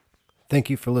Thank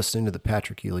you for listening to the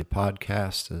Patrick Ely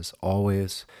podcast. As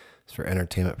always, it's for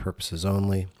entertainment purposes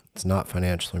only. It's not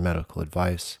financial or medical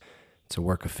advice. It's a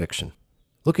work of fiction.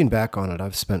 Looking back on it,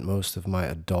 I've spent most of my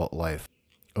adult life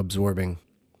absorbing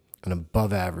an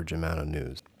above average amount of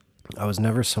news. I was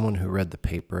never someone who read the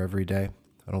paper every day.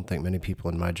 I don't think many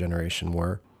people in my generation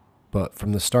were. But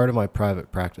from the start of my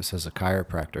private practice as a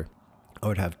chiropractor, I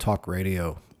would have talk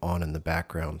radio on in the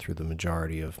background through the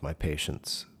majority of my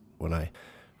patients. When I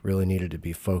really needed to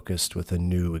be focused with a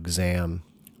new exam,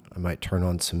 I might turn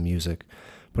on some music.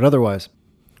 But otherwise,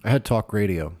 I had talk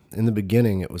radio. In the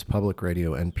beginning, it was public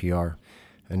radio, NPR.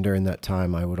 And during that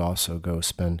time, I would also go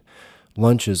spend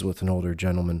lunches with an older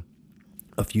gentleman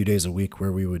a few days a week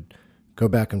where we would go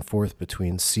back and forth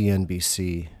between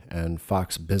CNBC and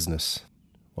Fox Business,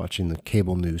 watching the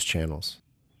cable news channels.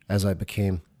 As I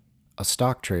became a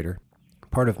stock trader,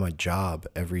 part of my job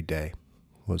every day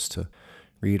was to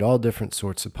read all different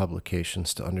sorts of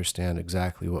publications to understand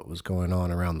exactly what was going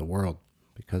on around the world,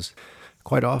 because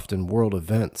quite often world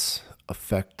events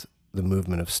affect the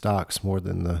movement of stocks more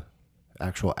than the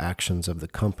actual actions of the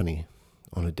company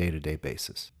on a day-to-day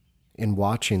basis. In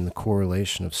watching the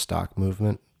correlation of stock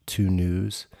movement to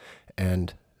news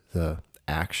and the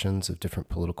actions of different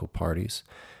political parties,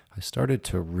 I started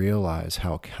to realize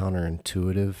how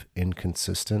counterintuitive,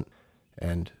 inconsistent,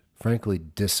 and frankly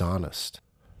dishonest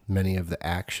many of the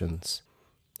actions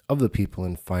of the people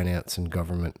in finance and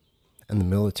government and the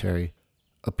military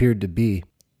appeared to be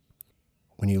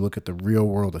when you look at the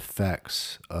real-world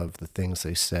effects of the things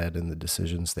they said and the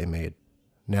decisions they made.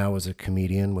 Now, as a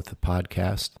comedian with a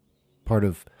podcast, part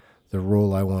of the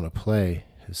role I want to play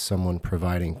is someone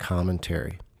providing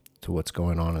commentary to what's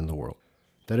going on in the world.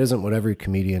 That isn't what every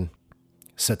comedian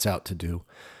sets out to do,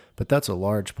 but that's a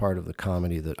large part of the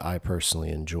comedy that I personally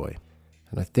enjoy.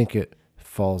 And I think it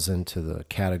falls into the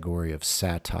category of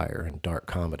satire and dark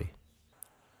comedy.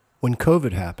 When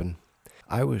COVID happened,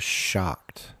 I was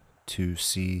shocked to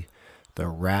see the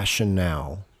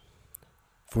rationale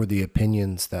for the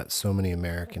opinions that so many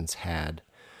Americans had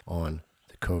on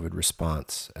the COVID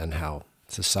response and how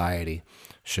society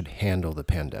should handle the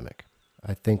pandemic.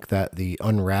 I think that the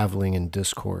unraveling in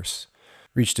discourse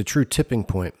reached a true tipping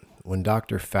point when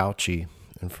Dr. Fauci,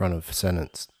 in front of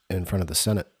the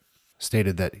Senate,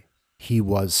 stated that he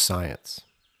was science,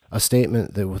 a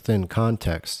statement that within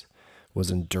context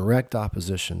was in direct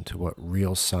opposition to what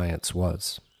real science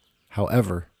was.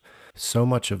 However, so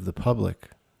much of the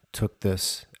public took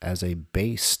this as a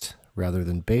based rather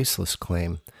than baseless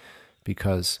claim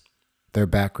because their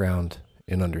background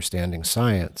in understanding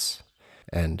science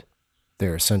and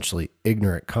their essentially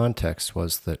ignorant context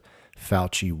was that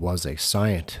Fauci was a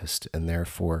scientist and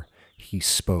therefore he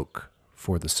spoke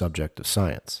for the subject of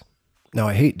science. Now,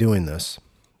 I hate doing this,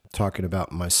 talking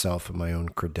about myself and my own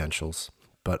credentials,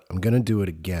 but I'm going to do it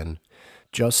again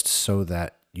just so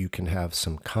that you can have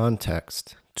some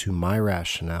context to my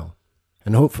rationale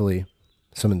and hopefully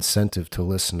some incentive to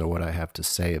listen to what I have to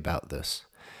say about this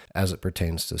as it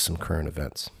pertains to some current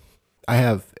events. I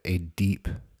have a deep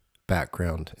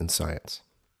background in science.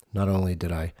 Not only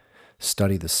did I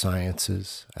study the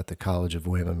sciences at the College of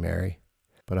William and Mary,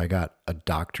 but I got a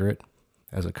doctorate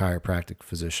as a chiropractic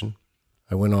physician.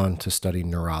 I went on to study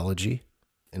neurology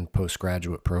in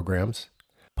postgraduate programs,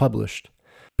 published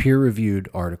peer-reviewed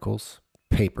articles,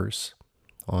 papers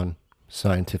on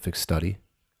scientific study,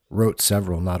 wrote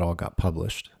several, not all got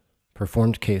published,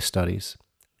 performed case studies,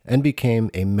 and became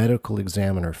a medical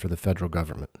examiner for the federal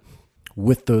government.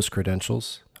 With those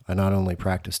credentials, I not only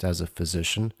practiced as a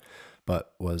physician,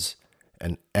 but was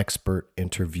an expert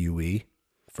interviewee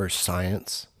for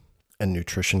science and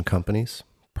nutrition companies,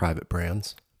 private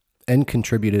brands, and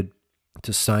contributed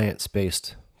to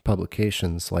science-based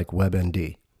publications like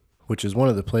WebMD, which is one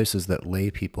of the places that lay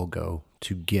people go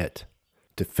to get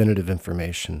definitive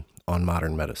information on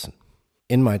modern medicine.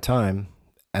 In my time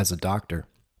as a doctor,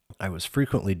 I was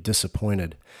frequently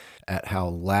disappointed at how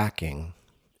lacking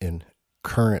in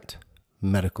current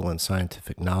medical and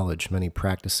scientific knowledge many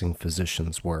practicing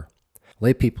physicians were.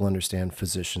 Lay people understand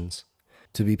physicians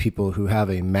to be people who have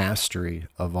a mastery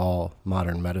of all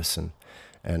modern medicine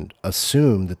and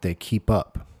assume that they keep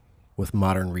up with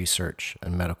modern research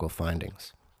and medical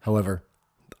findings. However,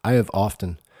 I have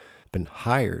often been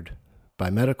hired by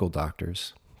medical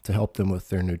doctors to help them with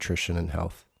their nutrition and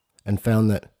health, and found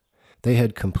that they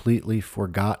had completely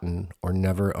forgotten or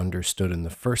never understood in the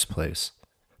first place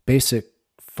basic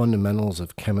fundamentals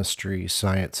of chemistry,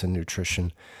 science, and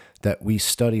nutrition that we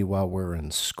study while we're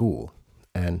in school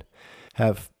and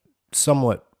have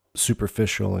somewhat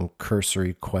superficial and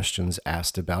cursory questions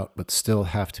asked about, but still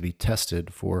have to be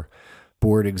tested for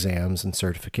board exams and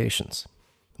certifications.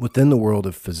 Within the world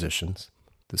of physicians,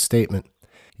 the statement,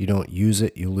 "You don't use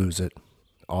it, you lose it,"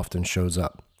 often shows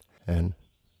up. And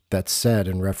that's said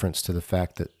in reference to the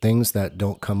fact that things that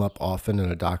don't come up often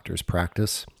in a doctor's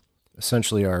practice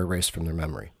essentially are erased from their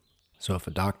memory. So if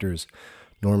a doctor is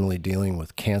normally dealing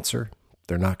with cancer,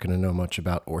 they're not going to know much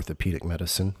about orthopedic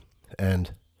medicine.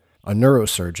 And a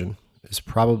neurosurgeon is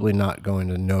probably not going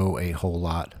to know a whole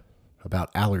lot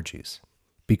about allergies.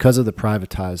 Because of the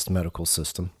privatized medical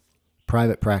system,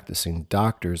 private practicing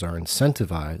doctors are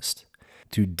incentivized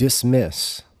to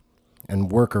dismiss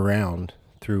and work around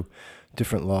through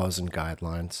different laws and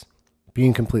guidelines,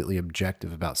 being completely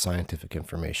objective about scientific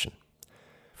information.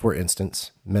 For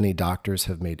instance, many doctors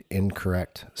have made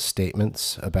incorrect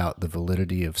statements about the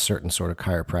validity of certain sort of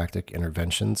chiropractic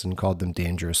interventions and called them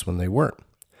dangerous when they weren't.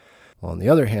 While on the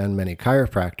other hand, many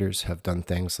chiropractors have done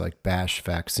things like bash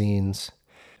vaccines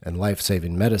and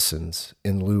life-saving medicines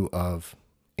in lieu of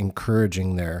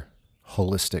encouraging their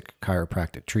holistic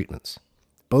chiropractic treatments.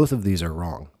 Both of these are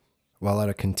wrong. While at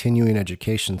a continuing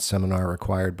education seminar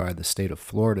required by the state of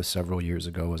Florida several years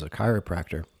ago as a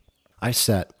chiropractor, I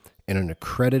sat in an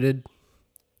accredited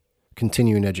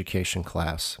continuing education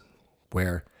class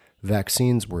where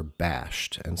vaccines were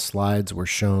bashed and slides were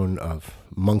shown of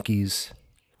monkeys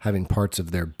having parts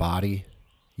of their body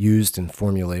used in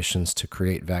formulations to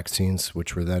create vaccines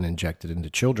which were then injected into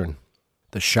children.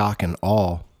 The shock and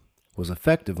awe was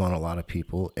effective on a lot of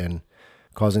people in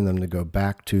causing them to go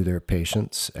back to their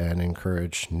patients and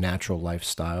encourage natural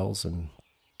lifestyles and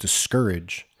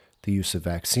discourage the use of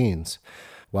vaccines.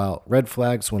 While red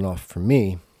flags went off for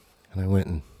me, and I went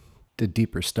and did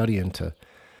deeper study into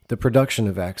the production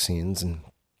of vaccines and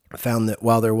found that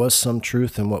while there was some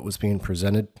truth in what was being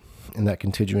presented in that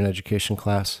continuing education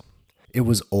class, it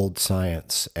was old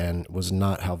science and was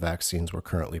not how vaccines were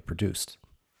currently produced.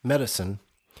 Medicine,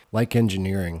 like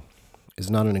engineering, is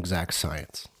not an exact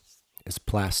science. It's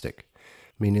plastic,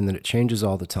 meaning that it changes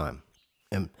all the time.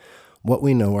 And what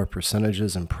we know are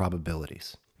percentages and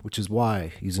probabilities, which is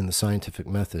why, using the scientific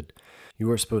method, you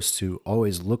are supposed to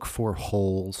always look for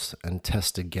holes and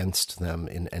test against them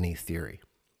in any theory.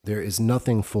 There is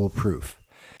nothing foolproof,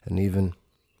 and even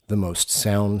the most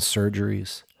sound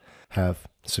surgeries have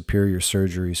superior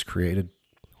surgeries created,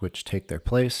 which take their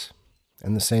place,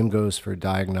 and the same goes for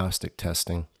diagnostic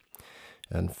testing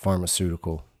and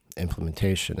pharmaceutical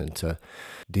implementation into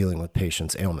dealing with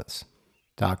patients' ailments.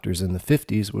 Doctors in the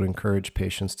 50s would encourage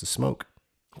patients to smoke.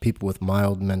 People with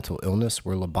mild mental illness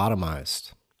were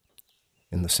lobotomized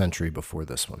in the century before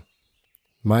this one.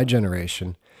 My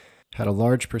generation had a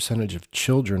large percentage of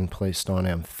children placed on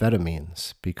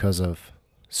amphetamines because of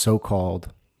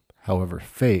so-called, however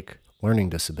fake, learning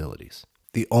disabilities.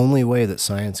 The only way that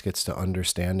science gets to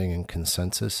understanding and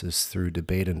consensus is through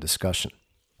debate and discussion.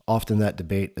 Often that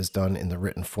debate is done in the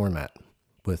written format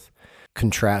with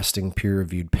contrasting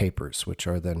peer-reviewed papers, which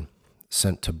are then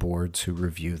sent to boards who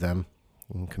review them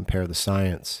and compare the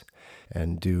science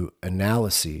and do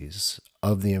analyses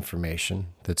of the information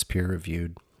that's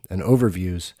peer-reviewed and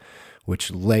overviews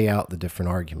which lay out the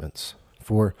different arguments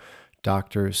for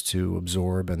doctors to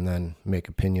absorb and then make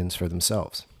opinions for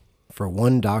themselves. For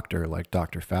one doctor like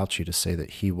Dr. Fauci to say that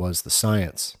he was the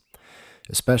science,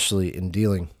 especially in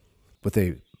dealing with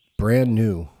a brand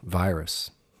new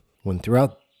virus, when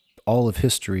throughout all of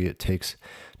history it takes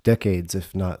decades,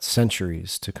 if not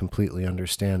centuries, to completely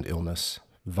understand illness,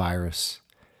 virus,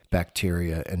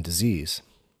 bacteria, and disease,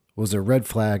 was a red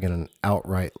flag and an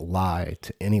outright lie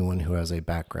to anyone who has a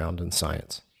background in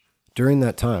science. During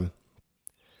that time,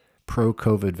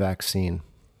 pro-COVID vaccine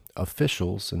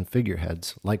officials and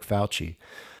figureheads like Fauci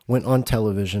went on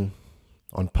television,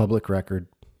 on public record,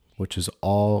 which is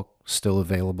all still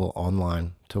available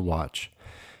online to watch,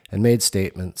 and made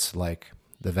statements like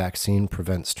the vaccine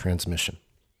prevents transmission.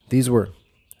 These were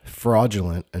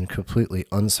fraudulent and completely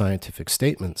unscientific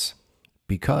statements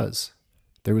because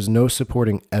there was no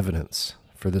supporting evidence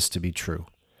for this to be true.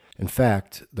 In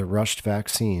fact, the rushed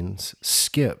vaccines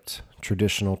skipped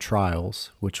traditional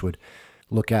trials, which would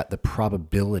look at the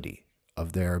probability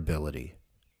of their ability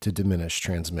to diminish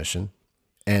transmission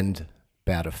and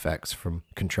bad effects from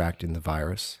contracting the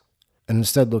virus, and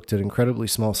instead looked at incredibly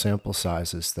small sample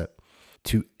sizes that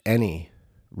to any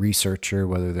researcher,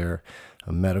 whether they're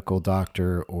a medical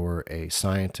doctor or a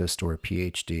scientist or a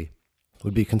PhD,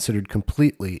 would be considered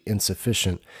completely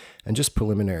insufficient and just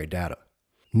preliminary data.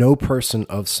 No person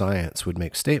of science would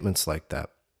make statements like that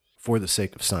for the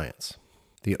sake of science.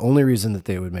 The only reason that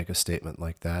they would make a statement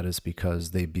like that is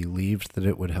because they believed that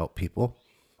it would help people,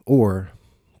 or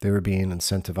they were being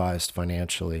incentivized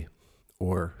financially,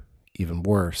 or even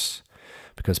worse,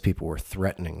 because people were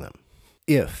threatening them.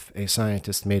 If a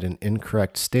scientist made an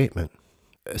incorrect statement,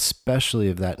 especially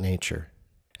of that nature,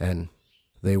 and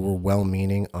they were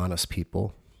well-meaning, honest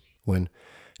people, when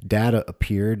data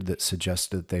appeared that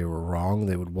suggested they were wrong,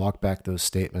 they would walk back those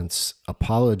statements,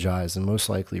 apologize, and most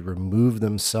likely remove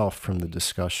themselves from the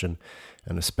discussion,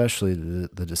 and especially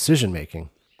the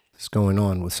decision-making that's going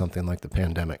on with something like the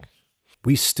pandemic.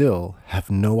 We still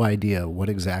have no idea what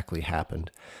exactly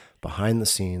happened behind the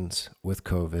scenes with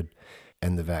COVID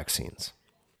and the vaccines.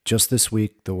 Just this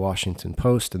week, the Washington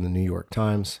Post and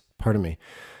the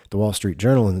the Wall Street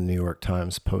Journal and the New York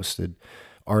Times posted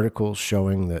articles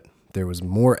showing that there was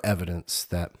more evidence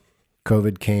that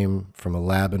COVID came from a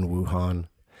lab in Wuhan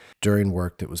during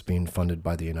work that was being funded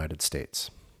by the United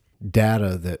States.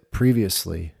 Data that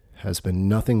previously has been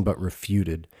nothing but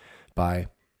refuted by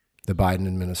the Biden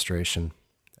administration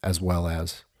as well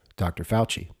as Dr.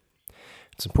 Fauci.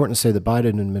 It's important to say the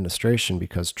Biden administration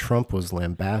because Trump was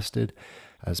lambasted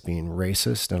as being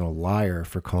racist and a liar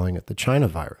for calling it the China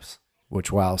virus,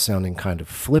 which, while sounding kind of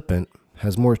flippant,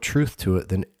 has more truth to it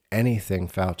than anything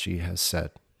Fauci has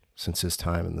said since his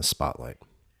time in the spotlight.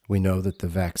 We know that the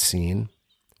vaccine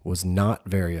was not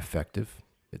very effective.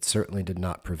 It certainly did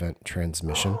not prevent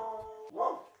transmission.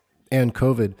 And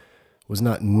COVID was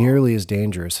not nearly as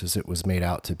dangerous as it was made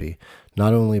out to be,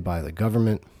 not only by the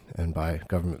government and by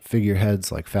government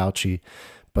figureheads like Fauci,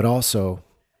 but also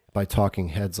by talking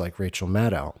heads like Rachel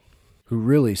Maddow, who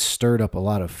really stirred up a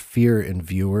lot of fear in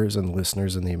viewers and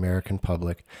listeners in the American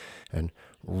public and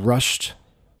rushed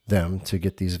them to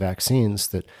get these vaccines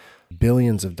that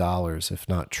billions of dollars, if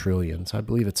not trillions, I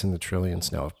believe it's in the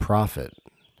trillions now, of profit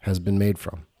has been made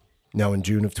from. Now in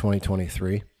June of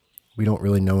 2023, we don't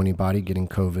really know anybody getting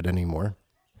COVID anymore.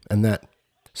 And that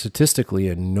statistically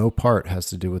in no part has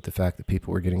to do with the fact that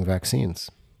people were getting vaccines.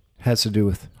 It has to do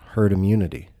with herd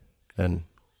immunity and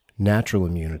natural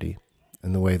immunity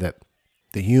and the way that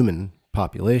the human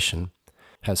population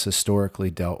has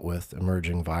historically dealt with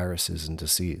emerging viruses and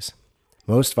disease.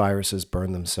 Most viruses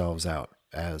burn themselves out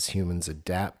as humans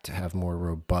adapt to have more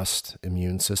robust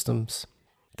immune systems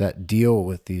that deal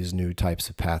with these new types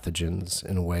of pathogens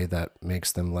in a way that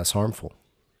makes them less harmful.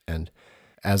 And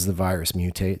as the virus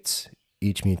mutates,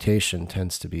 each mutation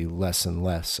tends to be less and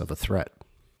less of a threat.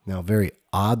 Now, very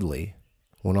oddly,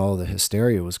 when all the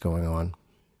hysteria was going on,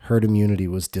 herd immunity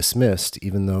was dismissed,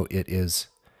 even though it is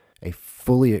a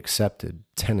fully accepted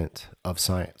tenet of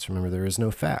science. Remember, there is no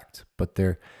fact, but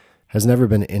there has never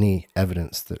been any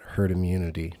evidence that herd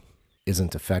immunity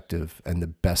isn't effective and the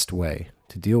best way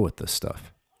to deal with this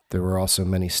stuff. There were also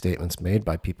many statements made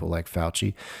by people like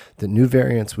Fauci that new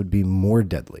variants would be more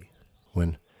deadly,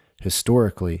 when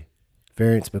historically,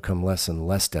 variants become less and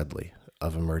less deadly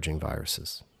of emerging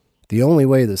viruses. The only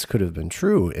way this could have been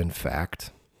true, in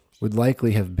fact, would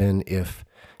likely have been if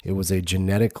it was a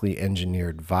genetically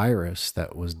engineered virus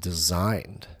that was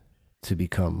designed to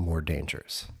become more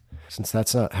dangerous, since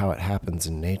that's not how it happens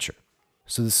in nature.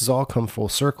 So this has all come full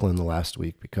circle in the last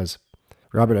week because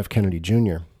Robert F. Kennedy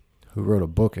Jr., who wrote a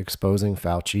book exposing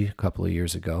Fauci a couple of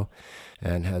years ago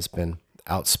and has been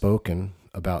outspoken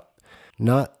about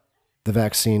not the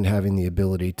vaccine having the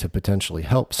ability to potentially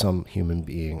help some human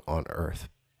being on Earth,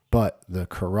 but the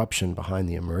corruption behind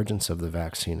the emergence of the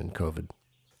vaccine and COVID,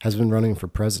 has been running for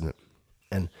president.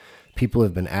 And people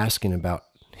have been asking about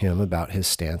him, about his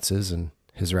stances and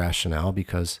his rationale,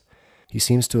 because he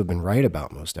seems to have been right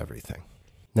about most everything.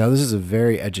 Now, this is a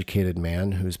very educated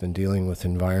man who's been dealing with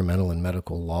environmental and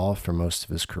medical law for most of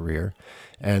his career.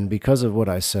 And because of what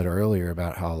I said earlier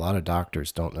about how a lot of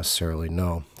doctors don't necessarily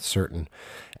know certain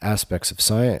aspects of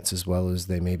science as well as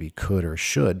they maybe could or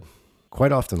should,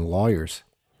 quite often lawyers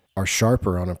are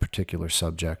sharper on a particular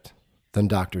subject than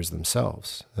doctors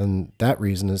themselves. And that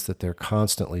reason is that they're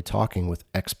constantly talking with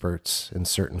experts in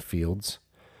certain fields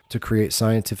to create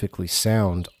scientifically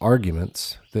sound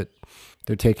arguments that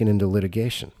they're taken into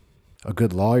litigation. A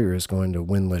good lawyer is going to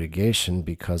win litigation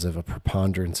because of a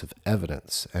preponderance of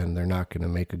evidence, and they're not going to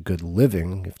make a good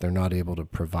living if they're not able to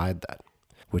provide that,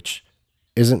 which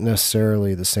isn't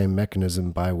necessarily the same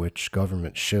mechanism by which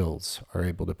government shills are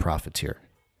able to profiteer.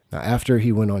 Now, after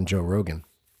he went on Joe Rogan,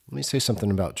 let me say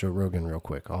something about Joe Rogan real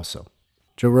quick also.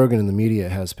 Joe Rogan in the media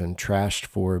has been trashed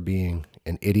for being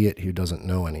an idiot who doesn't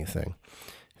know anything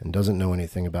and doesn't know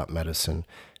anything about medicine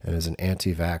and is an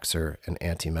anti-vaxxer and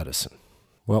anti-medicine.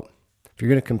 Well, if you're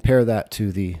going to compare that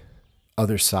to the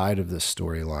other side of this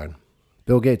storyline,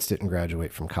 Bill Gates didn't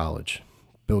graduate from college.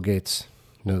 Bill Gates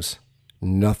knows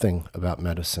nothing about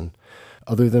medicine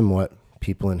other than what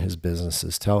people in his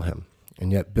businesses tell him.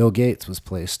 And yet Bill Gates was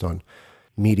placed on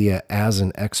media as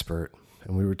an expert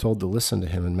and we were told to listen to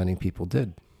him, and many people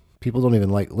did. People don't even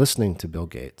like listening to Bill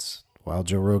Gates, while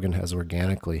Joe Rogan has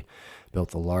organically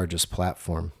built the largest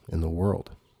platform in the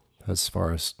world as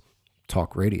far as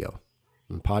talk radio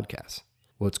and podcasts.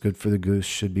 What's good for the goose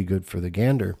should be good for the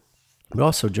gander. But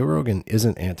also, Joe Rogan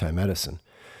isn't anti-medicine.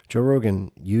 Joe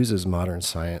Rogan uses modern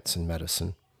science and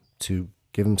medicine to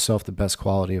give himself the best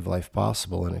quality of life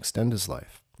possible and extend his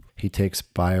life. He takes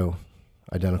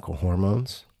bioidentical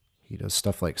hormones. He does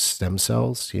stuff like stem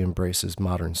cells. He embraces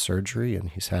modern surgery, and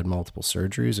he's had multiple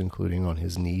surgeries, including on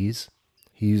his knees.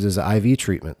 He uses IV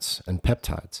treatments and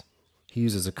peptides. He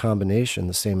uses a combination,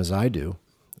 the same as I do,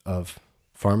 of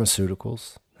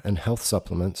pharmaceuticals and health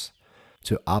supplements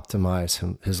to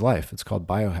optimize his life. It's called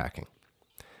biohacking.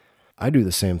 I do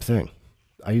the same thing.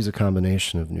 I use a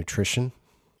combination of nutrition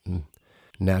and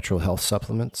natural health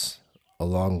supplements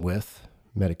along with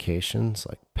medications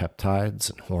like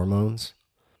peptides and hormones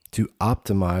to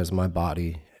optimize my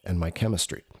body and my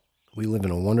chemistry. We live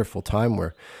in a wonderful time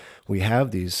where we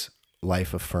have these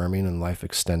life-affirming and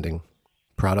life-extending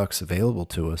products available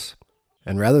to us.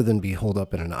 And rather than be holed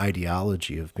up in an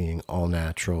ideology of being all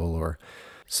natural or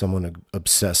someone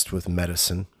obsessed with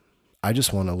medicine, I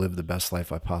just want to live the best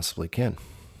life I possibly can.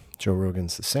 Joe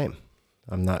Rogan's the same.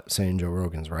 I'm not saying Joe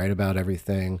Rogan's right about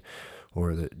everything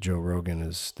or that Joe Rogan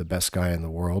is the best guy in the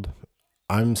world.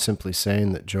 I'm simply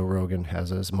saying that Joe Rogan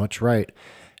has as much right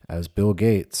as Bill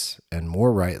Gates and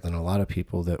more right than a lot of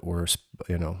people that were,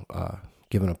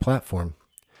 given a platform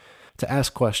to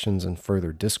ask questions and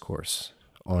further discourse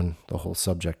on the whole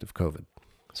subject of COVID.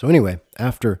 So anyway,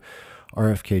 after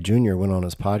RFK Jr. went on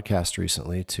his podcast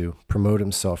recently to promote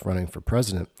himself running for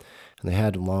president, and they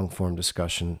had a long-form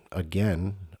discussion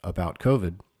again about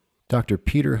COVID, Dr.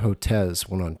 Peter Hotez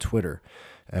went on Twitter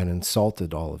and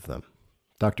insulted all of them.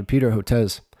 Dr. Peter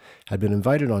Hotez had been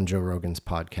invited on Joe Rogan's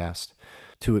podcast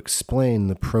to explain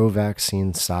the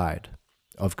pro-vaccine side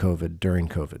of COVID during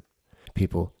COVID.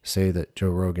 People say that Joe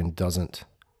Rogan doesn't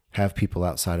have people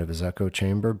outside of his echo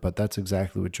chamber, but that's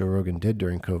exactly what Joe Rogan did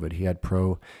during COVID. He had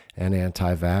pro and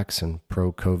anti-vax and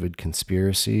pro-COVID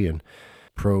conspiracy and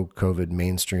pro-COVID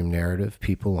mainstream narrative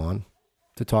people on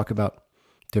to talk about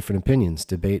different opinions,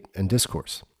 debate, and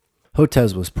discourse.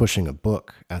 Hotez was pushing a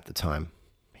book at the time.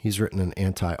 He's written an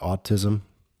anti-autism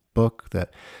book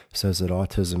that says that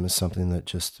autism is something that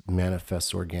just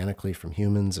manifests organically from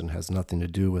humans and has nothing to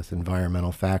do with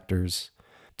environmental factors,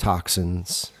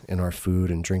 toxins in our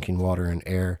food and drinking water and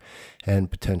air,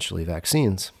 and potentially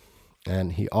vaccines.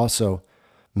 And he also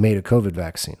made a COVID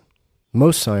vaccine.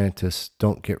 Most scientists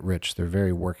don't get rich. They're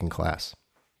very working class.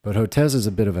 But Hotez is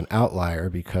a bit of an outlier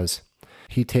because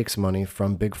he takes money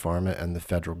from Big Pharma and the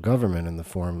federal government in the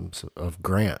forms of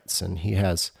grants, and he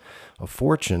has a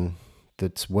fortune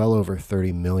that's well over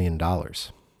 $30 million.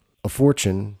 A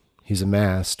fortune he's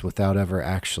amassed without ever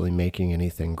actually making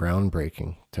anything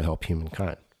groundbreaking to help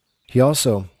humankind. He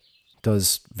also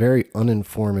does very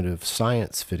uninformative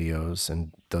science videos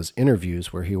and does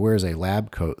interviews where he wears a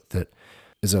lab coat that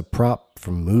is a prop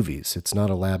from movies. It's not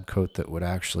a lab coat that would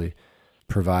actually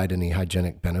provide any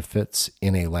hygienic benefits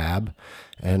in a lab.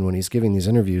 And when he's giving these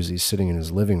interviews, he's sitting in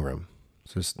his living room.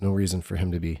 So there's no reason for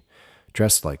him to be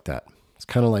dressed like that. It's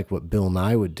kind of like what Bill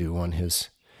Nye would do on his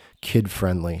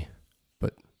kid-friendly,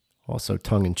 but also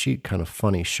tongue-in-cheek kind of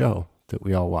funny show that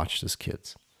we all watched as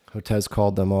kids. Hotez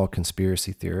called them all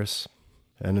conspiracy theorists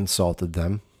and insulted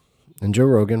them. And Joe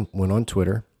Rogan went on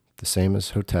Twitter, the same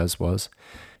as Hotez was,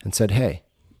 and said, hey,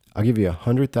 I'll give you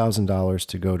 $100,000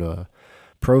 to go to a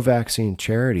pro-vaccine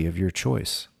charity of your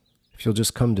choice if you'll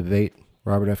just come debate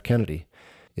Robert F. Kennedy.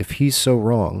 If he's so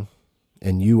wrong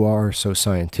and you are so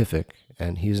scientific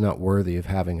and he's not worthy of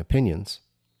having opinions,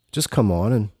 just come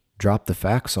on and drop the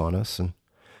facts on us and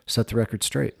set the record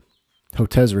straight.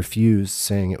 Hotez refused,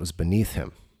 saying it was beneath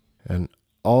him. And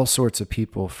all sorts of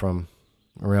people from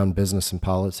around business and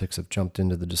politics have jumped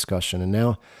into the discussion. And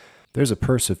now there's a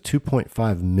purse of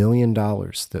 $2.5 million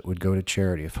that would go to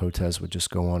charity if Hotez would just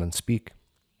go on and speak.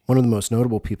 One of the most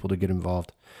notable people to get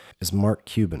involved is Mark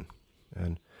Cuban.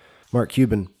 And Mark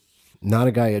Cuban, not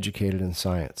a guy educated in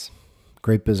science,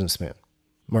 great businessman.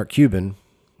 Mark Cuban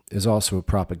is also a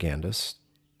propagandist,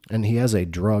 and he has a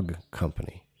drug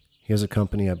company. He has a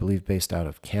company, I believe, based out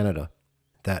of Canada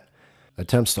that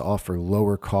attempts to offer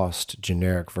lower-cost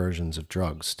generic versions of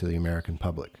drugs to the American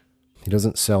public. He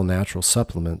doesn't sell natural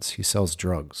supplements, he sells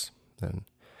drugs. And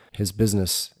his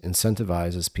business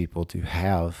incentivizes people to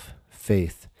have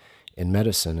faith in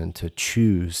medicine and to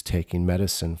choose taking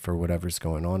medicine for whatever's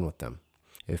going on with them.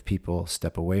 If people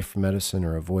step away from medicine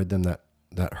or avoid them,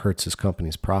 that hurts his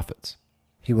company's profits.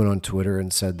 He went on Twitter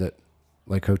and said that,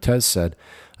 like Hotez said,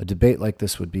 a debate like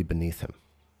this would be beneath him.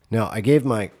 Now, I gave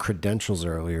my credentials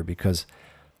earlier because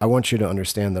I want you to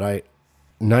understand that I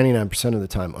 99% of the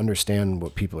time understand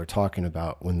what people are talking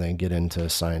about when they get into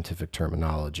scientific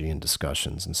terminology and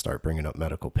discussions and start bringing up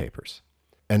medical papers.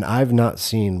 And I've not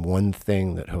seen one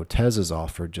thing that Hotez has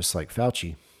offered, just like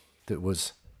Fauci, that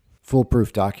was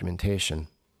foolproof documentation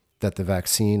that the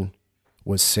vaccine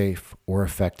was safe or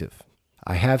effective.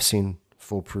 I have seen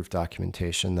foolproof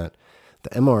documentation that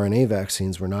the mRNA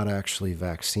vaccines were not actually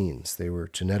vaccines. They were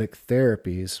genetic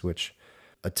therapies which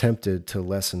attempted to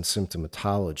lessen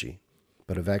symptomatology.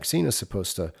 But a vaccine is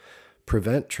supposed to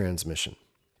prevent transmission,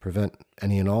 prevent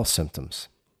any and all symptoms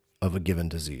of a given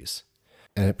disease.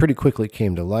 And it pretty quickly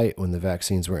came to light when the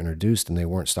vaccines were introduced and they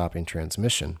weren't stopping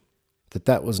transmission,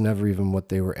 that was never even what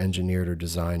they were engineered or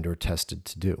designed or tested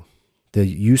to do. The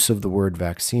use of the word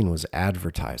vaccine was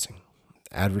advertising.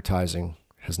 Advertising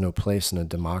has no place in a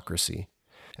democracy.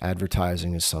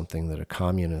 Advertising is something that a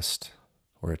communist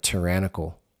or a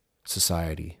tyrannical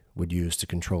society would use to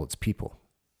control its people.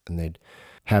 And they'd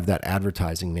have that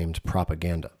advertising named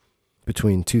propaganda.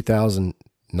 Between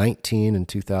 2019 and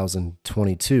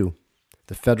 2022,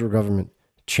 the federal government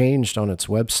changed on its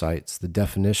websites the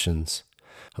definitions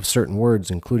of certain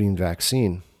words, including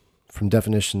vaccine, from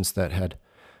definitions that had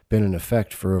been in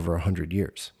effect for over 100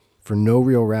 years, for no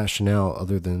real rationale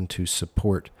other than to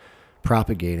support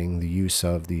propagating the use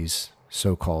of these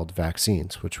so-called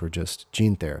vaccines, which were just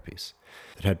gene therapies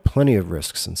that had plenty of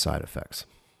risks and side effects.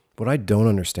 What I don't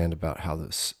understand about how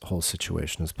this whole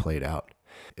situation has played out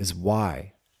is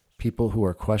why people who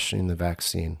are questioning the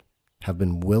vaccine have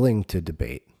been willing to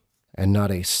debate, and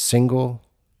not a single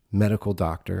medical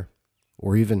doctor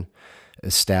or even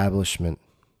establishment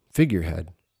figurehead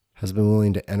has been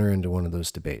willing to enter into one of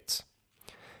those debates.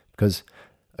 Because,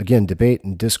 again, debate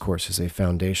and discourse is a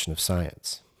foundation of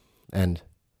science. And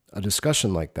a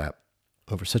discussion like that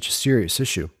over such a serious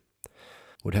issue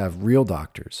would have real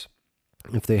doctors,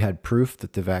 if they had proof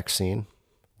that the vaccine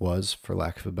was, for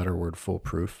lack of a better word,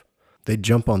 foolproof, they'd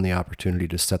jump on the opportunity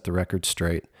to set the record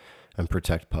straight and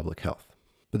protect public health.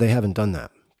 But they haven't done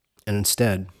that. And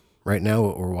instead, right now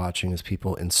what we're watching is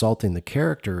people insulting the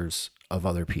characters of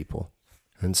other people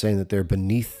and saying that they're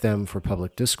beneath them for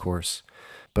public discourse,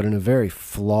 but in a very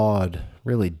flawed,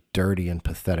 really dirty and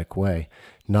pathetic way,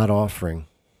 not offering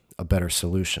a better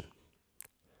solution.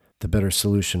 The better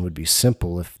solution would be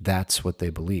simple if that's what they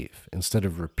believe. Instead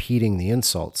of repeating the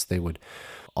insults, they would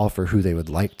offer who they would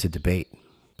like to debate.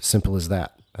 Simple as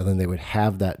that. And then they would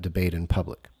have that debate in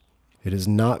public. It is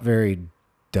not very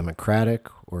democratic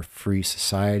or free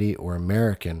society or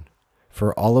American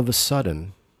for all of a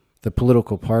sudden the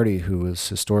political party who has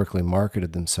historically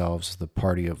marketed themselves as the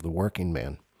party of the working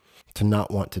man to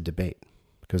not want to debate,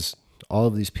 because all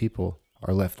of these people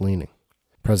are left-leaning.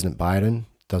 President Biden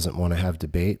doesn't want to have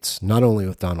debates, not only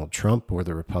with Donald Trump or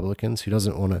the Republicans. He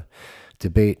doesn't want to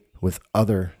debate with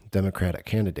other Democratic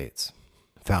candidates.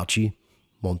 Fauci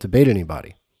won't debate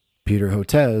anybody. Peter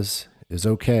Hotez is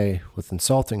okay with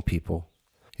insulting people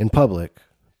in public,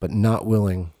 but not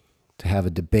willing to have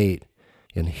a debate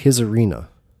in his arena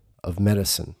of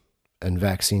medicine and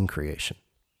vaccine creation.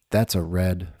 That's a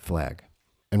red flag.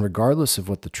 And regardless of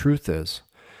what the truth is,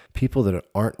 people that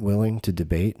aren't willing to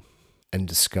debate and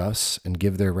discuss and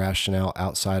give their rationale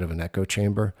outside of an echo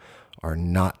chamber are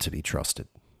not to be trusted.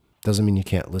 Doesn't mean you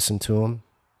can't listen to them,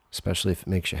 especially if it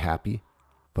makes you happy,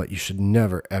 but you should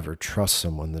never, ever trust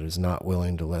someone that is not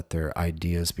willing to let their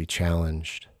ideas be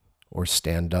challenged or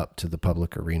stand up to the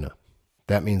public arena.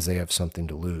 That means they have something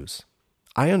to lose.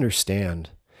 I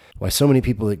understand why so many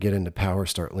people that get into power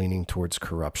start leaning towards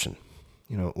corruption.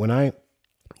 You know, when I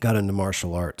got into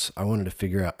martial arts, I wanted to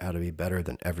figure out how to be better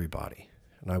than everybody.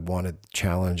 And I wanted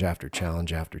challenge after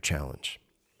challenge after challenge.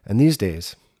 And these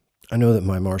days, I know that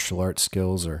my martial arts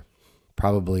skills are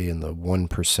probably in the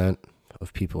 1%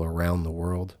 of people around the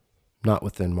world, not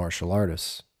within martial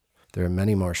artists. There are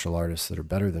many martial artists that are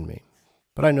better than me.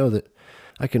 But I know that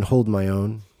I can hold my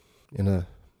own in a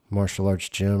martial arts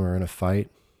gym or in a fight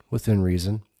within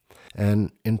reason.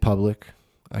 And in public,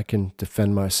 I can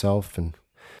defend myself and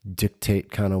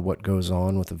dictate kind of what goes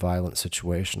on with a violent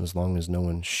situation as long as no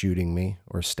one's shooting me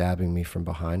or stabbing me from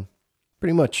behind.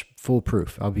 Pretty much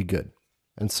foolproof. I'll be good.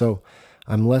 And so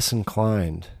I'm less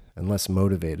inclined and less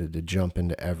motivated to jump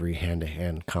into every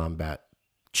hand-to-hand combat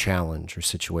challenge or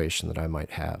situation that I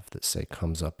might have that, say,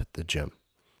 comes up at the gym.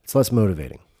 It's less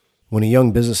motivating. When a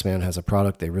young businessman has a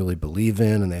product they really believe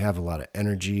in and they have a lot of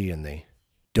energy and they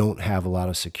don't have a lot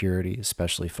of security,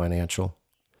 especially financial,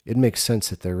 it makes sense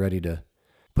that they're ready to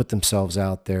put themselves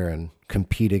out there and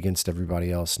compete against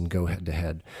everybody else and go head to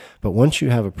head. But once you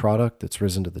have a product that's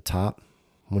risen to the top,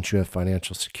 once you have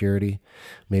financial security,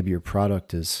 maybe your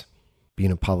product is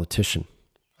being a politician.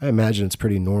 I imagine it's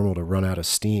pretty normal to run out of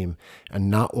steam and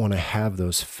not want to have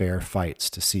those fair fights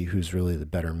to see who's really the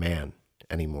better man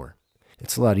anymore.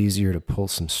 It's a lot easier to pull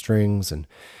some strings and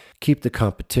keep the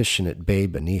competition at bay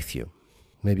beneath you.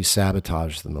 Maybe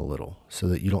sabotage them a little so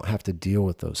that you don't have to deal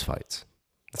with those fights.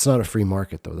 It's not a free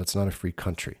market, though. That's not a free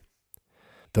country.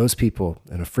 Those people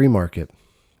in a free market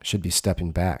should be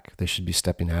stepping back. They should be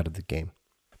stepping out of the game.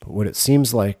 But what it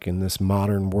seems like in this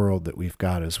modern world that we've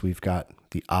got is we've got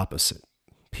the opposite.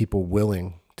 People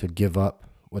willing to give up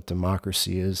what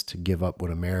democracy is, to give up what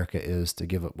America is, to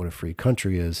give up what a free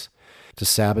country is, to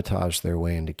sabotage their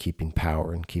way into keeping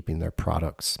power and keeping their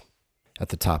products at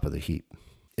the top of the heap.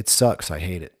 It sucks. I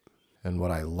hate it. And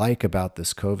what I like about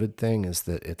this COVID thing is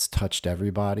that it's touched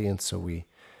everybody. And so we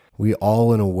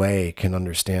all in a way can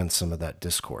understand some of that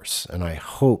discourse. And I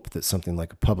hope that something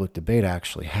like a public debate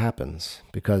actually happens,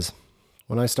 because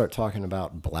when I start talking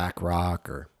about BlackRock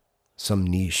or some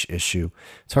niche issue,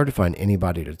 it's hard to find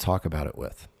anybody to talk about it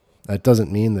with. That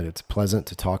doesn't mean that it's pleasant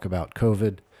to talk about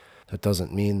COVID. That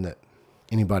doesn't mean that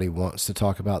anybody wants to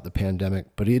talk about the pandemic,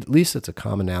 but at least it's a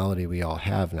commonality we all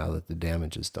have now that the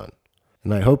damage is done.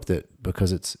 And I hope that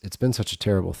because it's been such a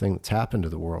terrible thing that's happened to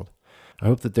the world, I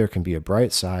hope that there can be a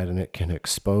bright side and it can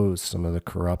expose some of the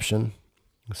corruption,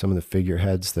 some of the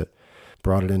figureheads that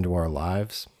brought it into our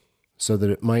lives, so that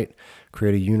it might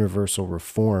create a universal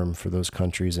reform for those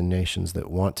countries and nations that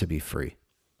want to be free,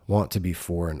 want to be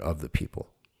for and of the people.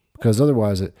 Because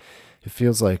otherwise it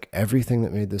feels like everything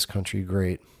that made this country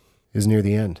great is near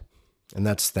the end. And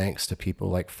that's thanks to people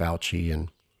like Fauci and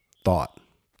thought,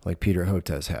 like Peter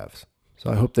Hotez has. So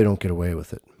I hope they don't get away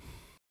with it.